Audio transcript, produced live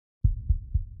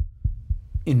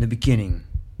In the beginning,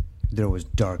 there was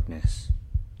darkness,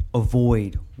 a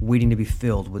void waiting to be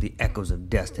filled with the echoes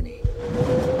of destiny.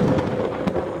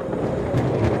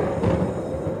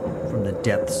 From the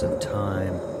depths of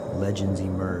time, legends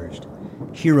emerged.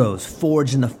 Heroes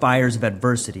forged in the fires of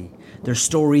adversity, their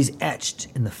stories etched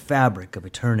in the fabric of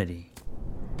eternity.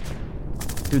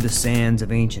 Through the sands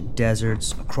of ancient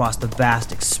deserts, across the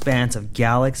vast expanse of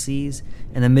galaxies,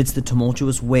 and amidst the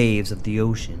tumultuous waves of the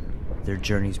ocean, their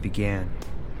journeys began.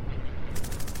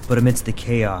 But amidst the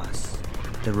chaos,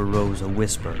 there arose a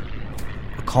whisper,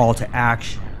 a call to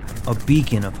action, a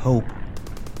beacon of hope.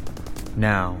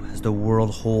 Now, as the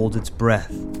world holds its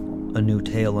breath, a new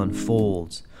tale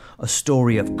unfolds, a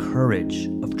story of courage,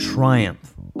 of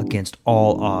triumph against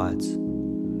all odds.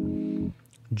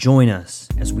 Join us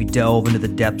as we delve into the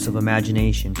depths of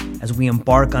imagination, as we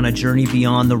embark on a journey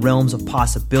beyond the realms of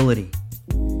possibility.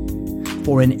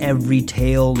 For in every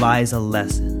tale lies a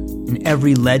lesson, in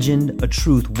every legend a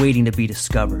truth waiting to be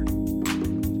discovered.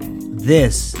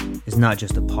 This is not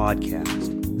just a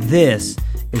podcast. This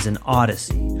is an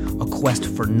odyssey, a quest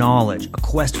for knowledge, a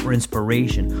quest for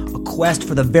inspiration, a quest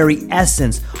for the very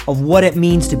essence of what it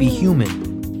means to be human.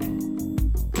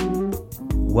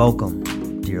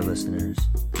 Welcome, dear listeners,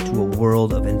 to a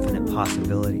world of infinite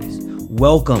possibilities.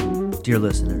 Welcome, dear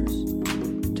listeners,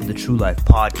 to the True Life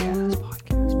Podcast.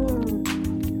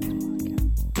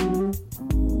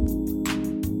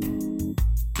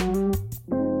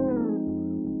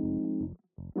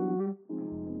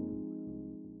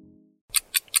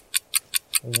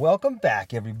 Welcome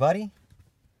back, everybody.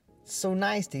 It's so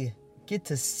nice to get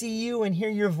to see you and hear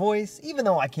your voice, even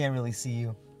though I can't really see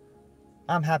you.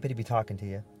 I'm happy to be talking to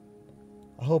you.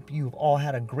 I hope you've all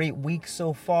had a great week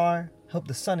so far. Hope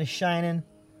the sun is shining,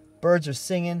 birds are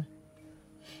singing.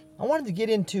 I wanted to get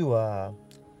into a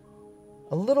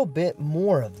little bit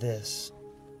more of this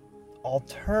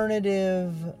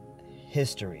alternative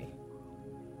history.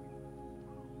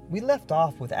 We left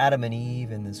off with Adam and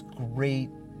Eve and this great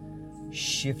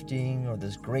shifting or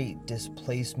this great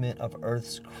displacement of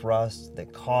Earth's crust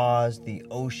that caused the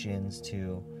oceans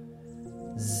to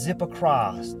zip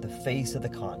across the face of the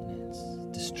continents,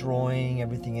 destroying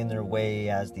everything in their way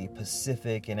as the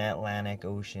Pacific and Atlantic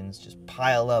Oceans just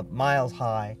pile up miles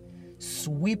high,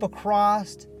 sweep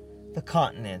across the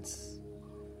continents,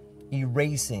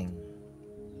 erasing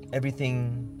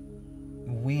everything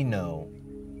we know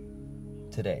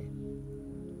today.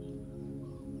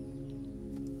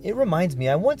 It reminds me,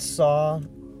 I once saw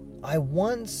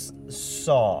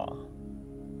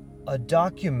a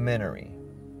documentary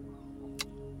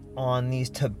on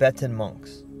these Tibetan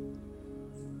monks.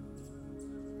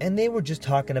 And they were just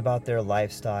talking about their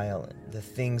lifestyle and the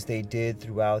things they did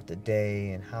throughout the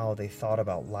day and how they thought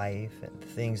about life and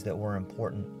things that were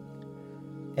important.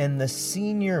 And the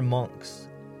senior monks,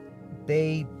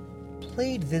 they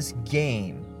played this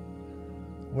game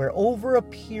where over a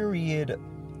period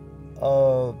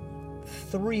of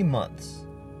 3 months,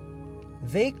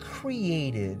 they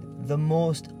created the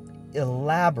most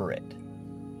elaborate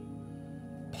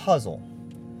puzzle.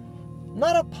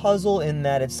 Not a puzzle in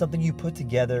that it's something you put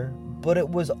together, but it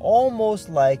was almost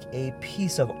like a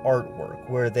piece of artwork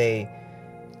where they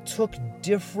took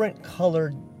different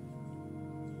colored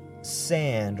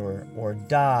sand or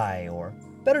dye, or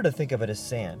better to think of it as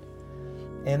sand,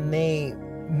 and they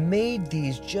made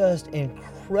these just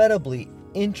incredibly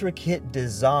intricate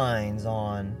designs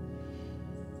on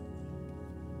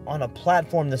a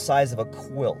platform the size of a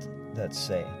quilt, let's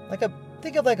say.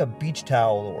 Think of like a beach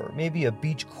towel or maybe a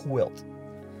beach quilt.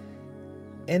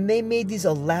 And they made these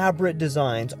elaborate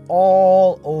designs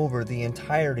all over the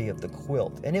entirety of the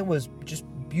quilt. And it was just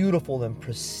beautiful and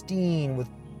pristine with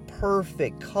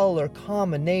perfect color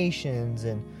combinations,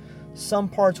 and some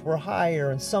parts were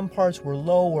higher and some parts were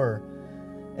lower.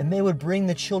 And they would bring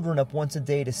the children up once a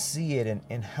day to see it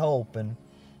and help. And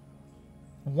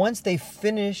once they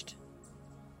finished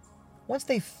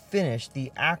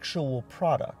the actual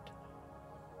product,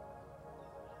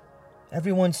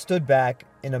 everyone stood back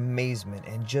in amazement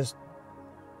and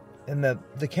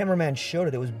the cameraman showed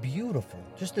it. It was beautiful.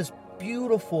 Just this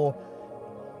beautiful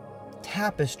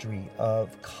tapestry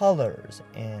of colors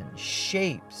and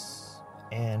shapes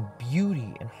and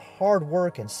beauty and hard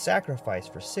work and sacrifice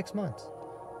for 6 months.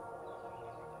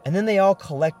 And then they all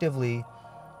collectively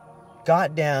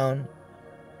got down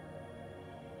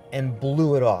and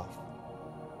blew it off.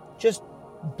 Just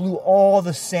blew all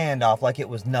the sand off like it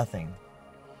was nothing.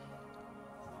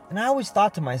 And I always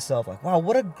thought to myself, like, wow,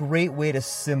 what a great way to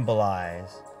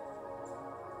symbolize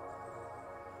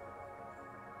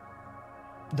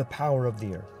the power of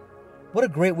the earth. What a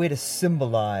great way to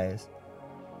symbolize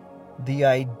the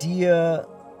idea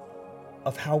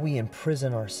of how we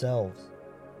imprison ourselves.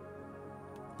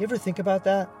 You ever think about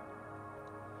that?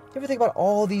 You ever think about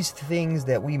all these things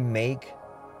that we make,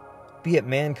 be it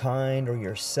mankind or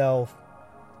yourself?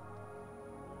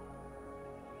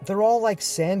 They're all like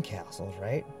sandcastles,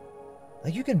 right?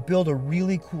 Like you can build a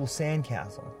really cool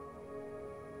sandcastle.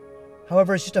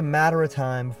 However, it's just a matter of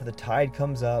time before the tide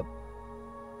comes up,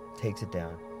 takes it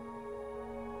down.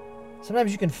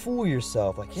 Sometimes you can fool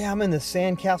yourself, like, yeah, I'm in the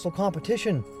sandcastle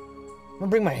competition. I'm gonna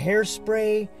bring my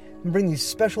hairspray, I'm gonna bring these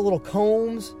special little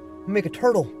combs, I'm gonna make a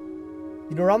turtle.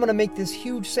 You know, or I'm gonna make this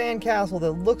huge sandcastle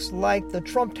that looks like the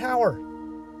Trump Tower.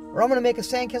 Or I'm gonna make a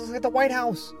sandcastle like the White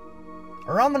House.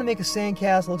 Or I'm gonna make a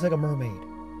sandcastle that looks like a mermaid.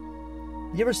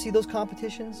 You ever see those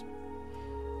competitions?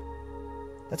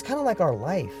 That's kind of like our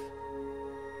life.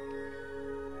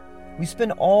 We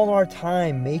spend all our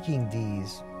time making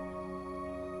these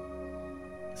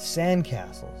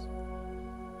sandcastles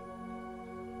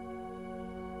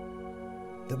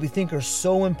that we think are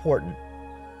so important.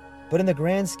 But in the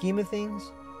grand scheme of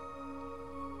things,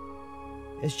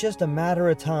 it's just a matter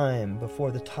of time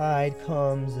before the tide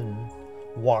comes and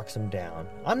walks them down.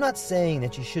 I'm not saying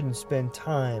that you shouldn't spend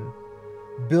time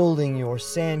building your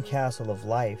sandcastle of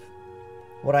life.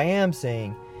 What I am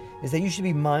saying is that you should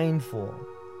be mindful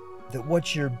that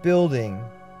what you're building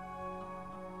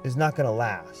is not going to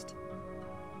last.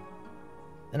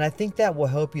 And I think that will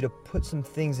help you to put some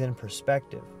things in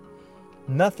perspective.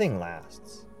 Nothing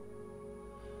lasts.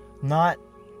 Not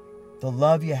the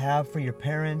love you have for your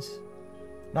parents,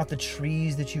 not the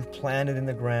trees that you've planted in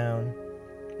the ground,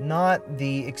 not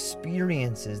the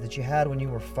experiences that you had when you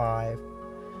were 5,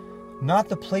 not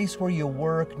the place where you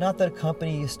work, not the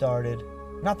company you started,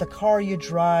 not the car you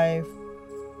drive,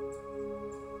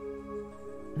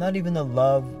 not even the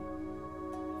love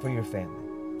for your family.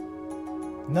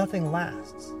 Nothing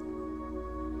lasts.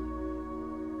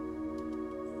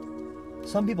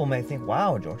 Some people may think,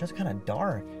 wow, George, that's kind of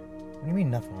dark. What do you mean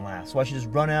nothing lasts? So I should just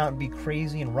run out and be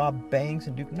crazy and rob banks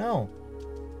and do... No.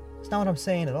 That's not what I'm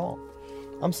saying at all.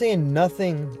 I'm saying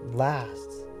nothing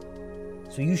lasts.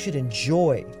 So you should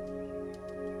enjoy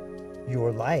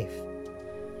your life.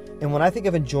 And when I think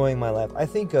of enjoying my life, I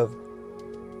think of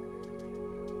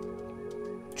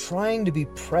trying to be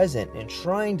present and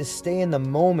trying to stay in the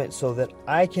moment so that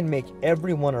I can make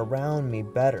everyone around me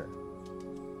better.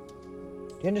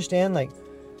 Do you understand? Like,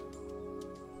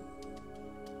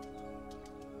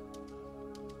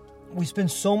 we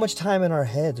spend so much time in our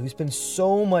heads. We spend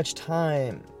so much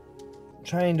time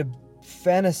trying to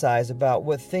fantasize about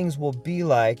what things will be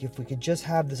like if we could just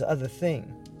have this other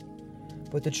thing.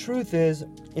 But the truth is,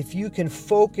 if you can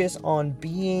focus on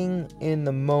being in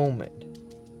the moment,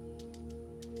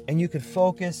 and you could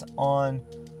focus on,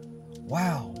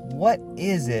 wow, what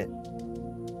is it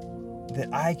that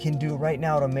I can do right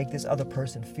now to make this other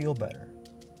person feel better?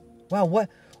 Wow,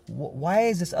 why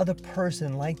is this other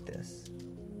person like this?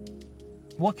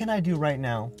 What can I do right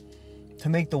now to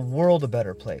make the world a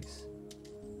better place?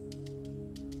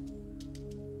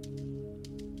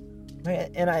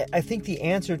 Right? And I think the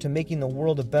answer to making the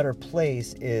world a better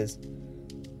place is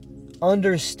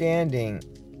understanding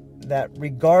that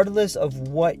regardless of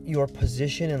what your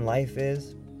position in life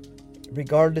is,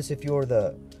 regardless if you're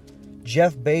the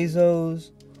Jeff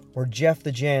Bezos or Jeff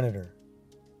the janitor,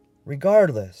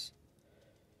 regardless,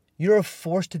 you're a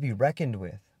force to be reckoned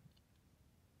with.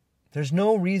 There's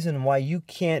no reason why you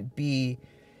can't be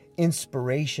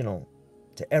inspirational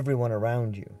to everyone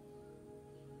around you.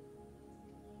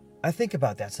 I think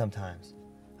about that sometimes.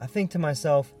 I think to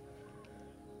myself,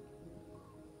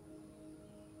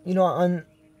 you know,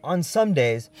 on some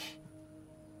days,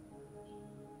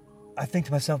 I think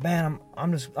to myself, man,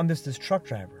 I'm just this truck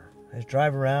driver. I just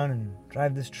drive around and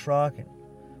drive this truck and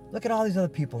look at all these other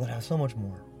people that have so much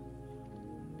more.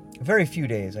 Very few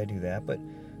days I do that, but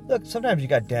look, sometimes you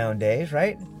got down days,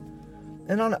 right?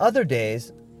 And on other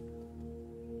days,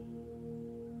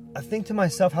 I think to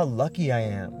myself how lucky I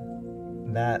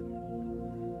am that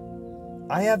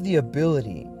I have the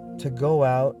ability to go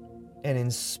out and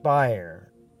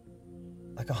inspire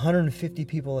like 150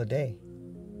 people a day.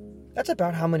 That's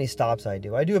about how many stops I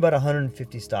do. I do about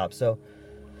 150 stops. So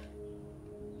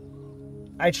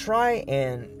I try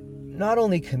and not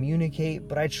only communicate,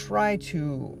 but I try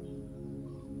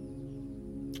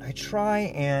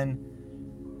and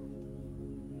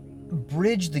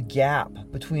bridge the gap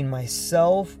between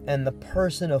myself and the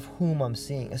person of whom I'm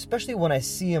seeing, especially when I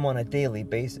see him on a daily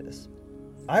basis.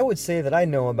 I would say that I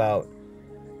know about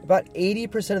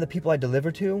 80% of the people I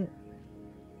deliver to,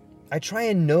 I try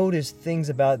and notice things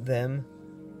about them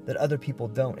that other people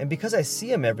don't. And because I see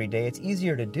them every day, it's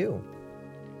easier to do.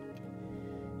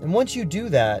 And once you do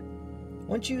that,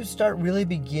 once you start really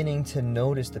beginning to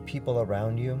notice the people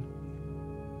around you,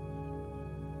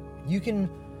 you can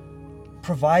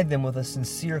provide them with a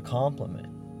sincere compliment.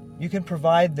 You can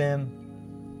provide them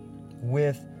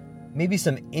with maybe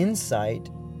some insight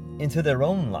into their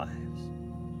own lives.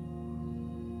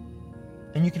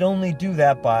 And you can only do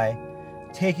that by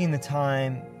taking the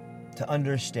time to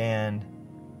understand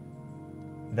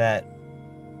that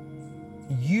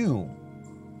you,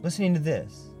 listening to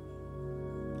this,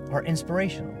 are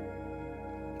inspirational.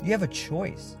 You have a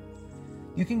choice.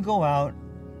 You can go out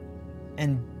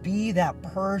and be that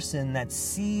person that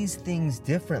sees things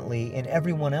differently in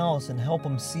everyone else and help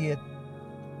them see it.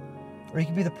 Or you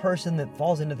can be the person that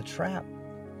falls into the trap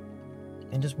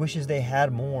and just wishes they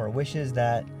had more, wishes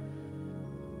that,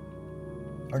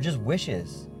 or just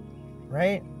wishes,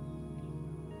 right?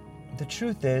 The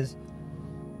truth is,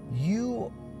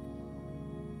 you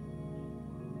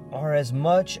are as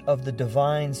much of the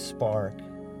divine spark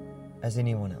as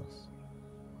anyone else.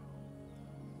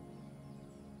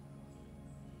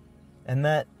 And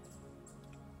that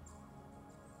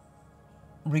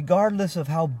regardless of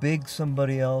how big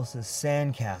somebody else's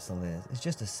sandcastle is, it's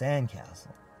just a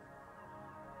sandcastle.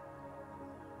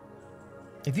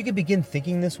 If you could begin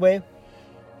thinking this way,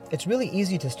 it's really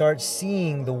easy to start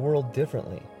seeing the world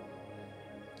differently.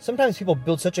 Sometimes people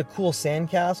build such a cool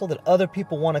sandcastle that other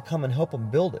people want to come and help them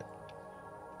build it.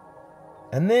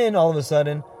 And then all of a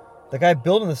sudden, the guy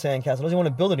building the sandcastle doesn't want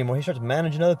to build it anymore. He starts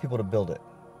managing other people to build it.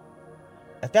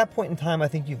 At that point in time, I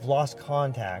think you've lost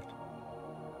contact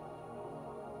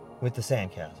with the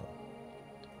sandcastle.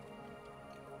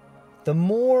 The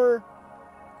more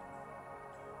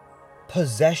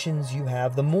possessions you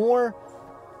have, the more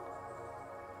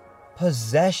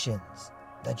possessions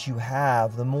that you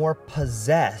have, the more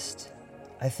possessed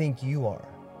I think you are.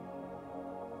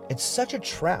 It's such a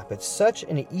trap. It's such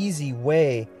an easy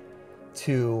way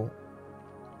to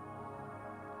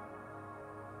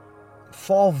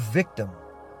fall victim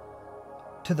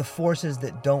to the forces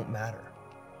that don't matter.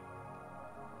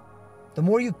 The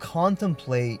more you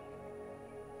contemplate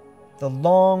the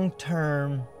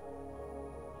long-term,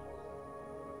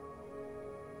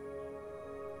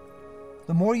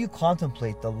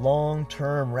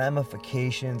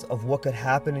 ramifications of what could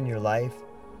happen in your life,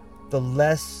 the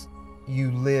less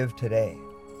you live today.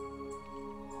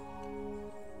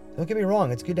 Don't get me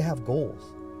wrong, it's good to have goals,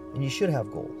 and you should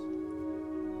have goals.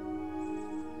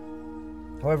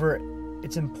 However,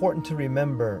 it's important to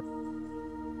remember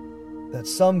that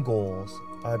some goals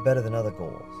are better than other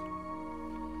goals.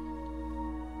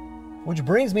 Which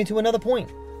brings me to another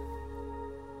point.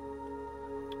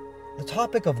 The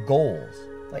topic of goals.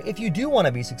 Like, if you do want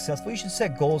to be successful, you should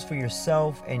set goals for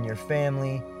yourself and your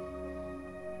family.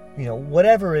 You know,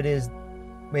 whatever it is,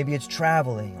 maybe it's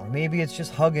traveling, or maybe it's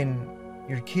just hugging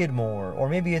your kid more, or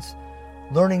maybe it's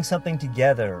learning something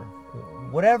together.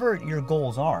 Whatever your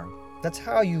goals are, that's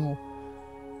how you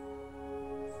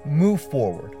move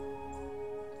forward.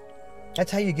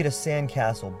 That's how you get a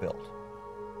sandcastle built.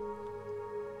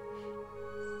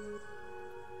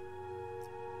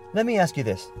 Let me ask you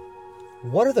this.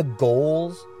 What are the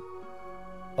goals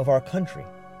of our country?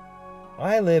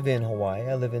 I live in Hawaii.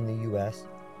 I live in the U.S.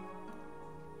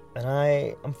 And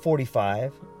I'm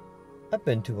 45. I've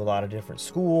been to a lot of different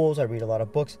schools. I read a lot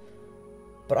of books.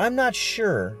 But I'm not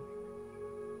sure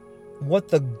what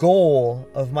the goal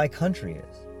of my country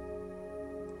is.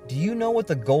 Do you know what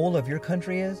the goal of your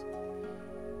country is?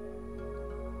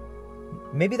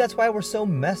 Maybe that's why we're so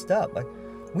messed up. Like,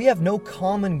 we have no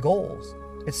common goals.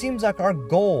 It seems like our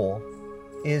goal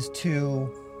is to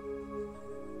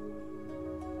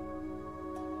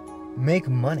make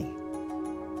money.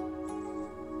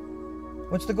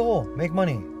 What's the goal? Make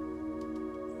money.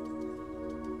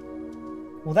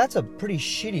 Well, that's a pretty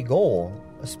shitty goal,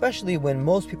 especially when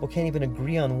most people can't even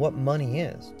agree on what money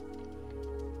is.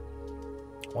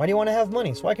 Why do you want to have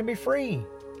money? So I can be free.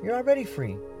 You're already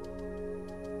free.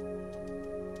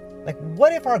 Like,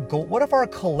 what if our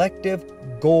collective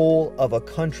goal of a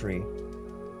country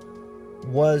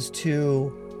was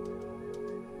to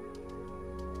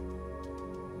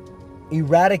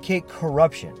eradicate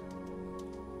corruption?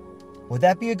 Would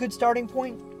that be a good starting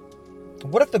point?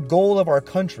 What if the goal of our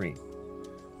country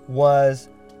was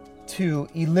to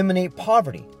eliminate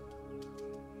poverty?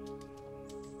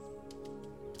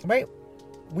 Right?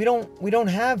 We don't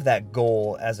have that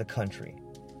goal as a country.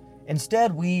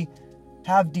 Instead, we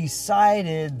have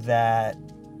decided that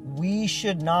we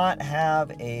should not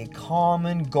have a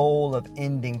common goal of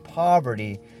ending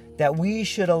poverty, that we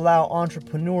should allow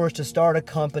entrepreneurs to start a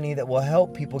company that will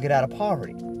help people get out of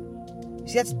poverty.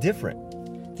 See, that's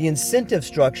different. The incentive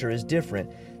structure is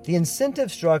different. The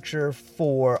incentive structure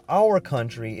for our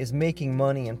country is making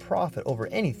money and profit over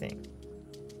anything.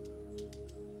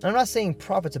 I'm not saying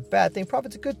profit's a bad thing,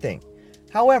 profit's a good thing.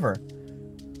 However,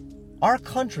 our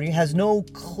country has no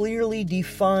clearly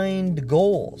defined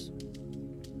goals.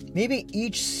 Maybe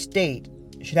each state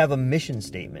should have a mission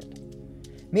statement.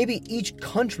 Maybe each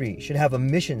country should have a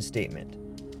mission statement.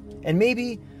 And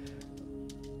maybe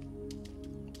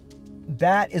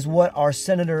that is what our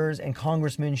senators and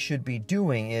congressmen should be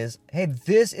doing is, hey,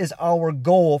 this is our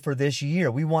goal for this year.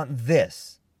 We want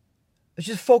this. Let's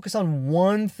just focus on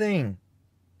one thing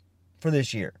for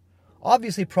this year.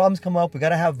 Obviously, problems come up. We got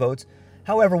to have votes.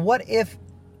 However, what if,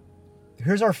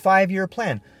 here's our 5-year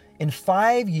plan. In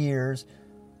 5 years,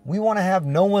 we want to have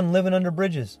no one living under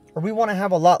bridges, or we want to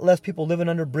have a lot less people living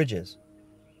under bridges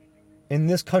in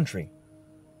this country.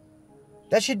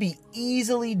 That should be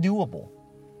easily doable.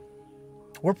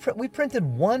 We printed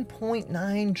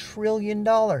 $1.9 trillion.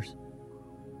 How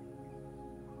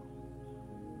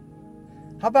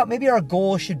about maybe our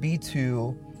goal should be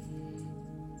to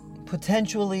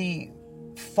potentially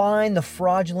find the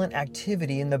fraudulent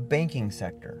activity in the banking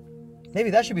sector. Maybe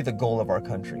that should be the goal of our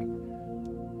country.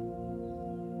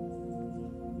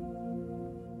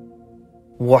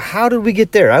 Well, how did we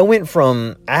get there? I went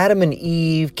from Adam and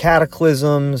Eve,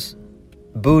 cataclysms,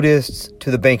 Buddhists,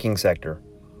 to the banking sector.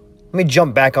 Let me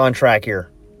jump back on track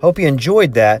here. Hope you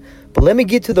enjoyed that, but let me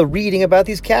get to the reading about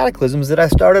these cataclysms that I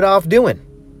started off doing.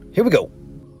 Here we go.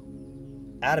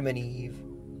 Adam and Eve,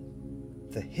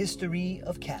 the history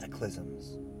of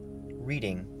cataclysms.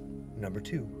 Reading number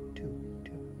 2.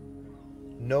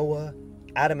 Noah,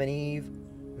 Adam and Eve,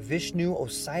 Vishnu,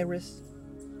 Osiris.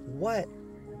 What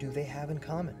do they have in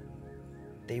common?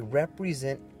 They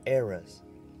represent eras,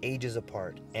 ages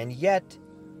apart, and yet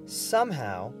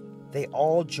somehow they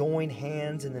all join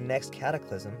hands in the next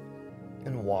cataclysm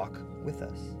and walk with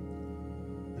us.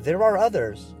 There are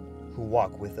others who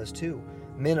walk with us too,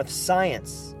 men of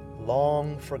science,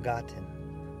 long forgotten.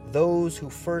 Those who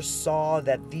first saw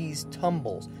that these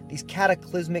tumbles, these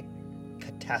cataclysmic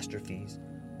catastrophes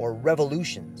or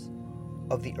revolutions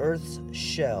of the Earth's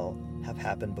shell have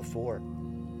happened before,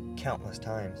 countless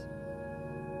times.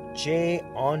 J.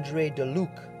 André de Luc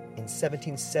in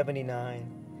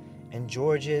 1779 and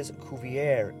Georges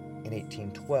Cuvier in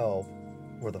 1812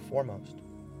 were the foremost.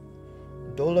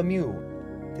 Dolomieu,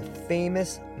 the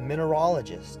famous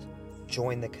mineralogist,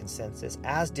 joined the consensus,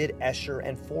 as did Escher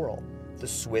and Forel, the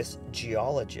Swiss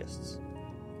geologists.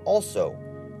 Also,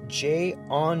 J.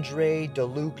 André de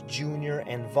Luc Jr.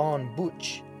 and von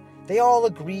Buch, they all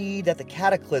agreed that the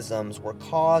cataclysms were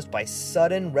caused by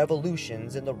sudden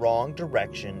revolutions in the wrong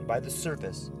direction by the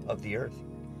surface of the Earth.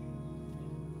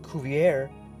 Cuvier,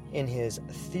 in his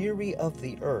Theory of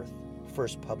the Earth,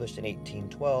 first published in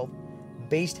 1812,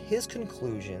 based his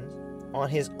conclusions on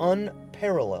his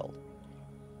unparalleled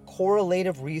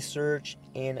correlative research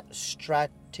in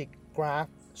stratigraphy,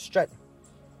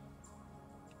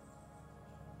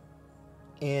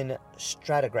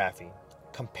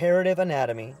 comparative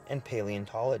anatomy, and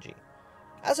paleontology.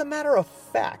 As a matter of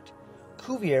fact,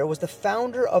 Cuvier was the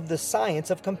founder of the science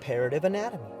of comparative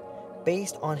anatomy,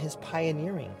 based on his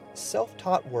pioneering,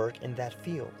 self-taught work in that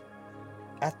field.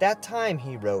 At that time,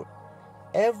 he wrote,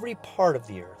 every part of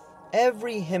the Earth,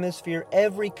 every hemisphere,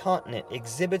 every continent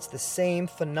exhibits the same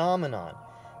phenomenon.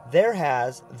 There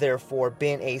has, therefore,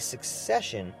 been a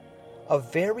succession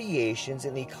of variations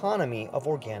in the economy of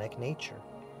organic nature.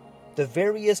 The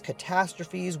various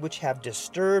catastrophes which have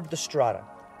disturbed the strata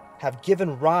have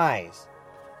given rise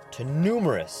to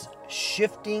numerous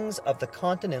shiftings of the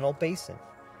continental basin.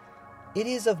 It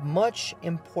is of much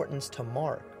importance to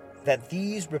mark that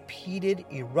these repeated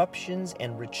eruptions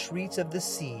and retreats of the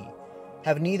sea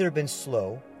have neither been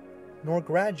slow nor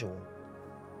gradual.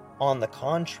 On the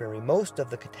contrary, most of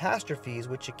the catastrophes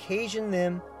which occasion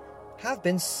them have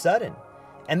been sudden,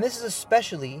 and this is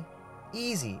especially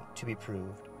easy to be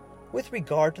proved with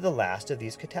regard to the last of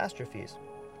these catastrophes.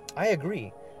 I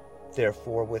agree,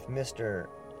 therefore, with Mr.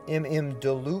 M.M.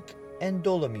 de Luc and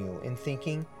Dolomieu in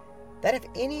thinking that if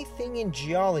anything in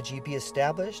geology be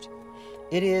established,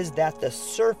 it is that the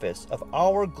surface of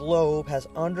our globe has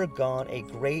undergone a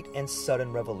great and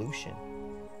sudden revolution,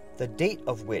 the date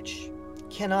of which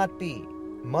cannot be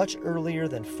much earlier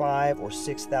than 5,000 or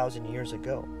 6,000 years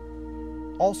ago.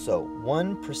 Also,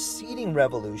 one preceding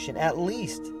revolution at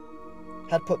least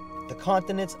had put the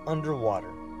continents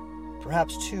underwater,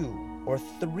 perhaps 2 or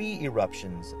 3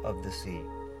 eruptions of the sea.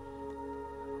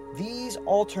 These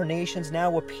alternations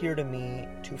now appear to me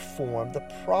to form the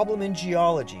problem in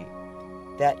geology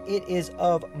that it is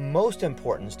of most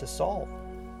importance to solve.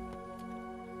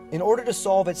 In order to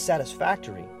solve it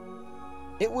satisfactorily,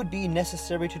 it would be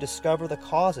necessary to discover the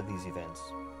cause of these events.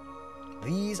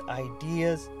 These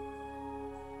ideas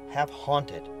have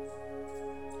haunted,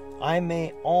 I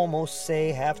may almost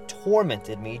say have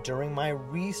tormented me during my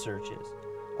researches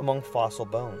among fossil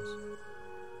bones.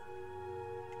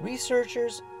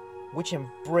 Researchers which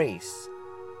embrace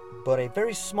but a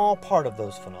very small part of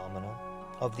those phenomena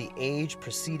of the age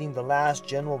preceding the last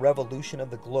general revolution of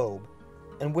the globe,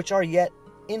 and which are yet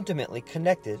intimately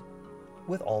connected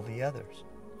with all the others.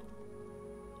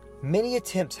 Many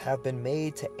attempts have been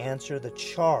made to answer the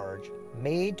charge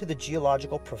made to the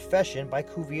geological profession by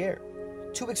Cuvier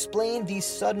to explain these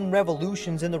sudden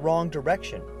revolutions in the wrong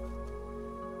direction.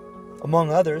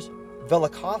 Among others,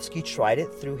 Velikovsky tried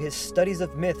it through his studies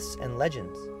of myths and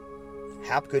legends.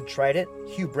 Hapgood tried it,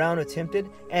 Hugh Brown attempted,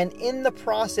 and in the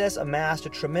process amassed a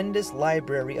tremendous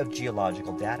library of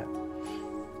geological data.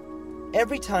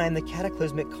 Every time the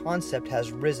cataclysmic concept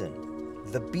has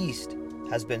risen, the beast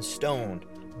has been stoned,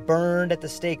 burned at the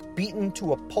stake, beaten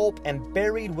to a pulp, and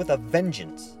buried with a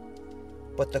vengeance.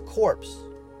 But the corpse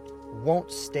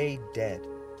won't stay dead.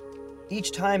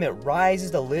 Each time it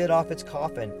rises the lid off its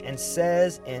coffin and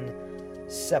says in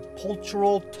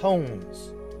sepulchral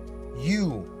tones,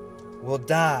 "You will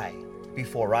die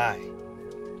before I."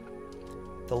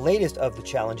 The latest of the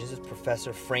challenges is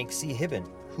Professor Frank C. Hibben,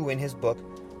 who in his book,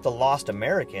 The Lost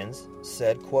Americans,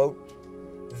 said, quote,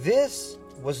 "This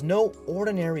was no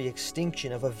ordinary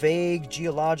extinction of a vague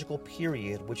geological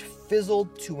period which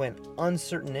fizzled to an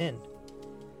uncertain end.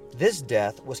 This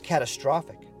death was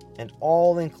catastrophic and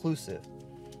all-inclusive.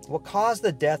 What caused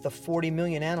the death of 40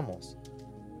 million animals?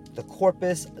 The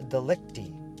corpus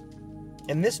delicti.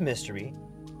 And this mystery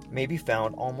may be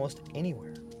found almost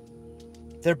anywhere.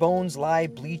 Their bones lie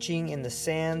bleaching in the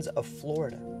sands of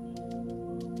Florida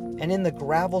and in the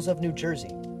gravels of New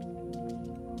Jersey.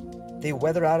 They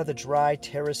weather out of the dry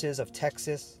terraces of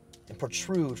Texas and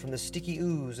protrude from the sticky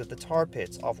ooze of the tar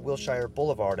pits off Wilshire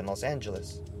Boulevard in Los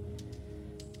Angeles.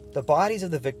 The bodies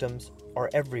of the victims are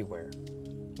everywhere.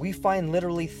 We find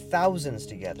literally thousands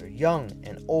together, young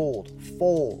and old,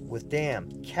 foal with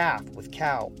dam, calf with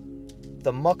cow.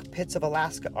 The muck pits of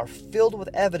Alaska are filled with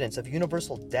evidence of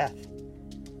universal death,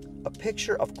 a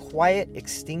picture of quiet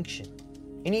extinction.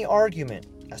 Any argument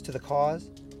as to the cause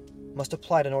must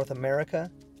apply to North America,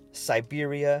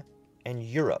 Siberia, and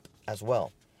Europe as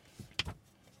well.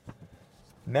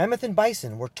 Mammoth and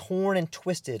bison were torn and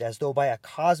twisted as though by a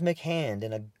cosmic hand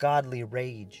in a godly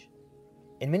rage.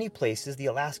 In many places, the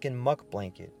Alaskan muck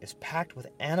blanket is packed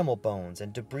with animal bones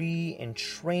and debris in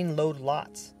trainload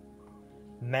lots.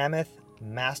 Mammoth,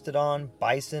 mastodon,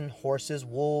 bison, horses,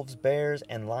 wolves, bears,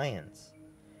 and lions.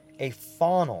 A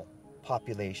faunal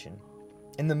population,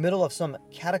 in the middle of some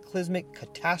cataclysmic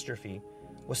catastrophe,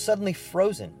 was suddenly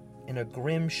frozen in a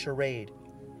grim charade.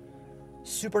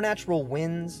 Supernatural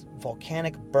winds,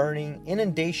 volcanic burning,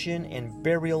 inundation, and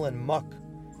burial in muck.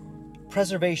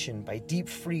 Preservation by deep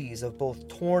freeze of both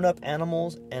torn-up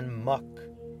animals and muck.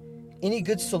 Any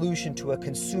good solution to a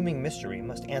consuming mystery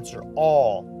must answer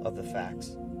all of the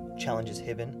facts, challenges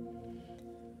Hibben.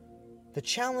 The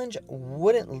challenge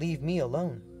wouldn't leave me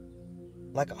alone.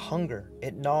 Like a hunger,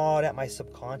 it gnawed at my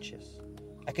subconscious.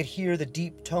 I could hear the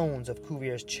deep tones of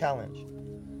Cuvier's challenge.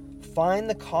 Find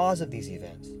the cause of these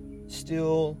events,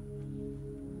 still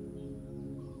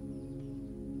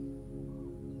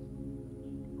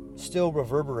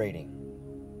reverberating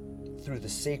through the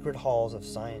sacred halls of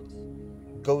science,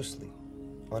 ghostly,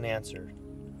 unanswered.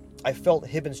 I felt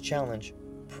Hibben's challenge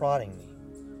prodding me.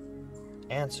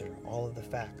 Answer all of the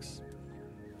facts.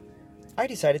 I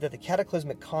decided that the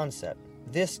cataclysmic concept,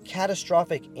 this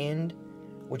catastrophic end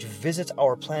which visits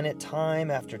our planet time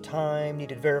after time,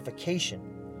 needed verification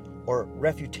or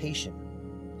refutation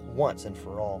once and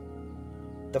for all.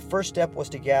 The first step was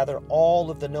to gather all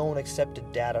of the known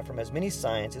accepted data from as many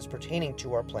sciences pertaining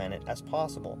to our planet as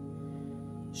possible.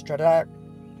 Stratigraphy,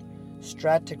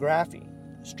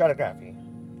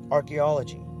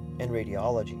 archaeology and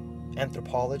radiology,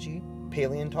 anthropology,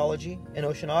 paleontology, and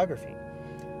oceanography,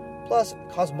 plus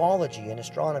cosmology and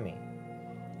astronomy,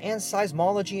 and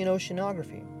seismology and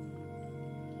oceanography.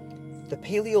 The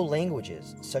paleo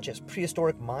languages, such as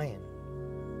prehistoric Mayan.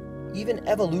 Even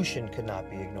evolution could not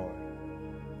be ignored.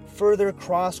 Further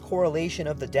cross-correlation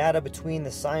of the data between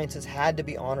the sciences had to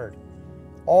be honored.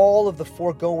 All of the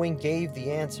foregoing gave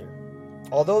the answer.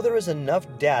 Although there is enough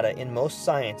data in most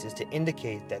sciences to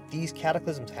indicate that these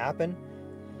cataclysms happen,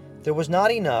 there was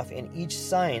not enough in each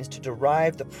science to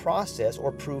derive the process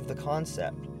or prove the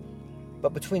concept.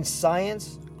 But between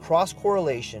science,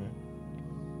 cross-correlation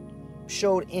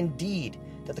showed indeed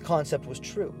that the concept was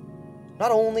true.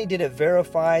 Not only did it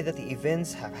verify that the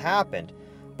events have happened,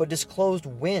 but disclosed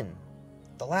when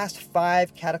the last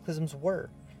 5 cataclysms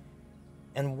were,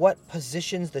 and what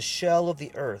positions the shell of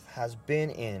the earth has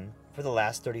been in for the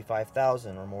last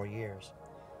 35,000 or more years.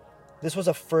 This was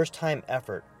a first-time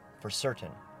effort for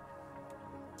certain.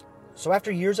 So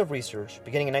after years of research,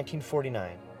 beginning in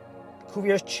 1949,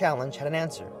 Cuvier's challenge had an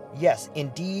answer. Yes,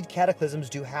 indeed,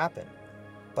 cataclysms do happen,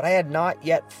 but I had not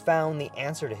yet found the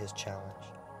answer to his challenge.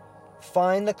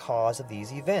 Find the cause of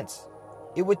these events.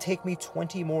 It would take me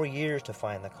 20 more years to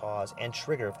find the cause and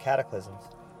trigger of cataclysms.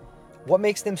 What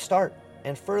makes them start?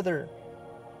 And further,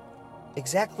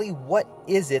 exactly what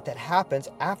is it that happens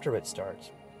after it starts?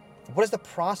 What is the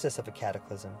process of a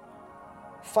cataclysm?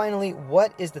 Finally,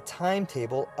 what is the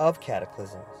timetable of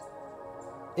cataclysms?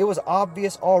 It was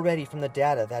obvious already from the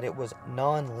data that it was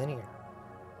non-linear.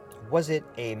 Was it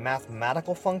a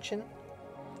mathematical function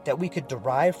that we could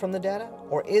derive from the data?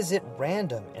 Or is it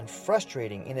random and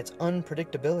frustrating in its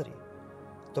unpredictability?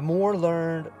 The more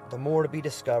learned, the more to be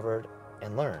discovered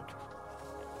and learned.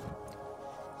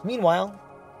 Meanwhile,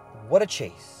 what a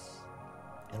chase,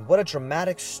 and what a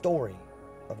dramatic story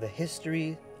of the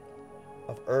history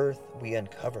of Earth we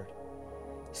uncovered.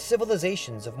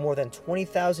 Civilizations of more than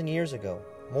 20,000 years ago,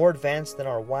 more advanced than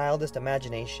our wildest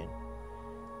imagination.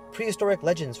 Prehistoric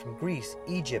legends from Greece,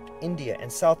 Egypt, India, and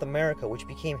South America which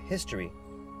became history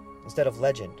instead of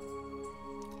legend.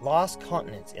 Lost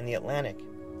continents in the Atlantic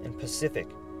and Pacific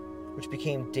which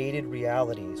became dated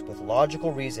realities with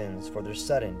logical reasons for their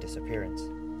sudden disappearance.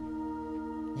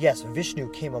 Yes, Vishnu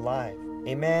came alive,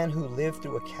 a man who lived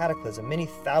through a cataclysm many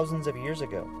thousands of years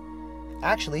ago.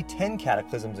 Actually, 10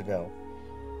 cataclysms ago.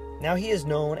 Now he is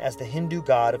known as the Hindu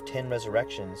god of 10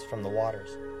 resurrections from the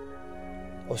waters.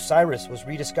 Osiris was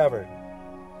rediscovered.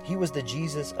 He was the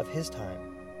Jesus of his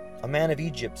time, a man of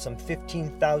Egypt some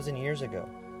 15,000 years ago.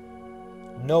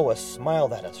 Noah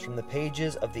smiled at us from the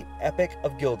pages of the Epic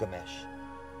of Gilgamesh.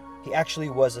 He actually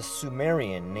was a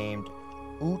Sumerian named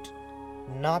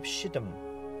Ut-Napishtim,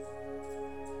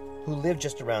 who lived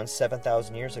just around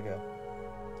 7,000 years ago.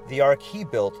 The ark he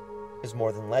built is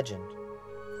more than legend.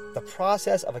 The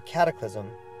process of a cataclysm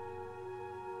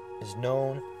is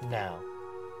known now.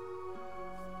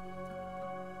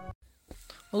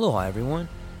 Aloha, everyone.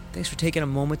 Thanks for taking a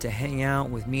moment to hang out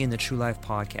with me in the True Life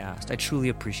Podcast. I truly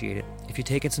appreciate it. If you're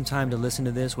taking some time to listen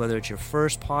to this, whether it's your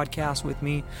first podcast with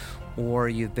me or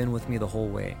you've been with me the whole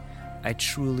way, I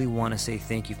truly want to say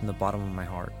thank you from the bottom of my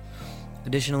heart.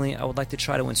 Additionally, I would like to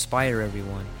try to inspire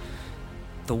everyone.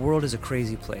 The world is a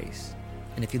crazy place,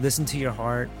 and if you listen to your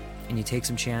heart and you take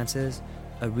some chances,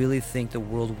 I really think the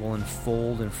world will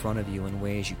unfold in front of you in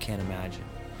ways you can't imagine.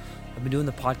 I've been doing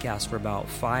the podcast for about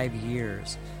 5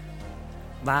 years.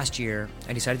 Last year,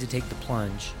 I decided to take the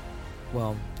plunge.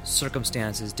 Well,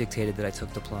 circumstances dictated that I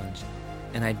took the plunge,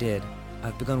 and I did.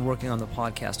 I've begun working on the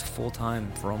podcast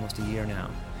full-time for almost a year now,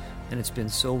 and it's been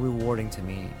so rewarding to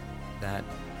me that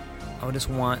I would just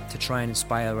want to try and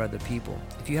inspire other people.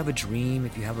 If you have a dream,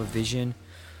 if you have a vision,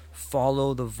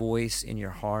 follow the voice in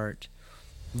your heart,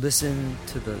 listen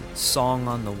to the song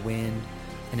on the wind,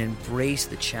 and embrace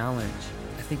the challenge.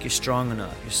 I think you're strong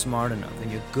enough, you're smart enough, and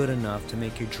you're good enough to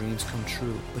make your dreams come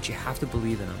true, but you have to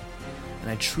believe in them. And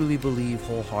I truly believe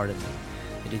wholeheartedly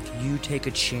that if you take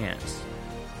a chance,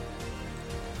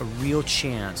 a real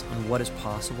chance on what is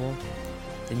possible,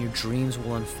 then your dreams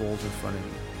will unfold in front of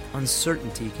you.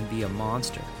 Uncertainty can be a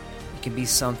monster. It can be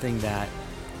something that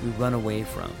we run away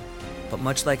from. But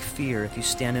much like fear, if you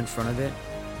stand in front of it,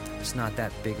 it's not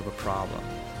that big of a problem.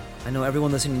 I know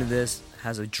everyone listening to this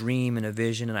has a dream and a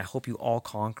vision, and I hope you all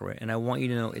conquer it. And I want you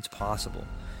to know it's possible.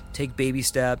 Take baby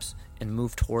steps and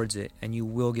move towards it, and you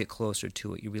will get closer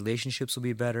to it. Your relationships will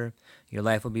be better. Your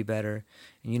life will be better.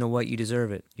 And you know what? You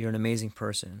deserve it. You're an amazing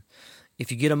person.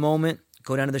 If you get a moment,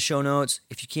 go down to the show notes.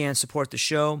 If you can, support the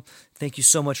show. Thank you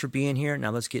so much for being here.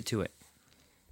 Now let's get to it.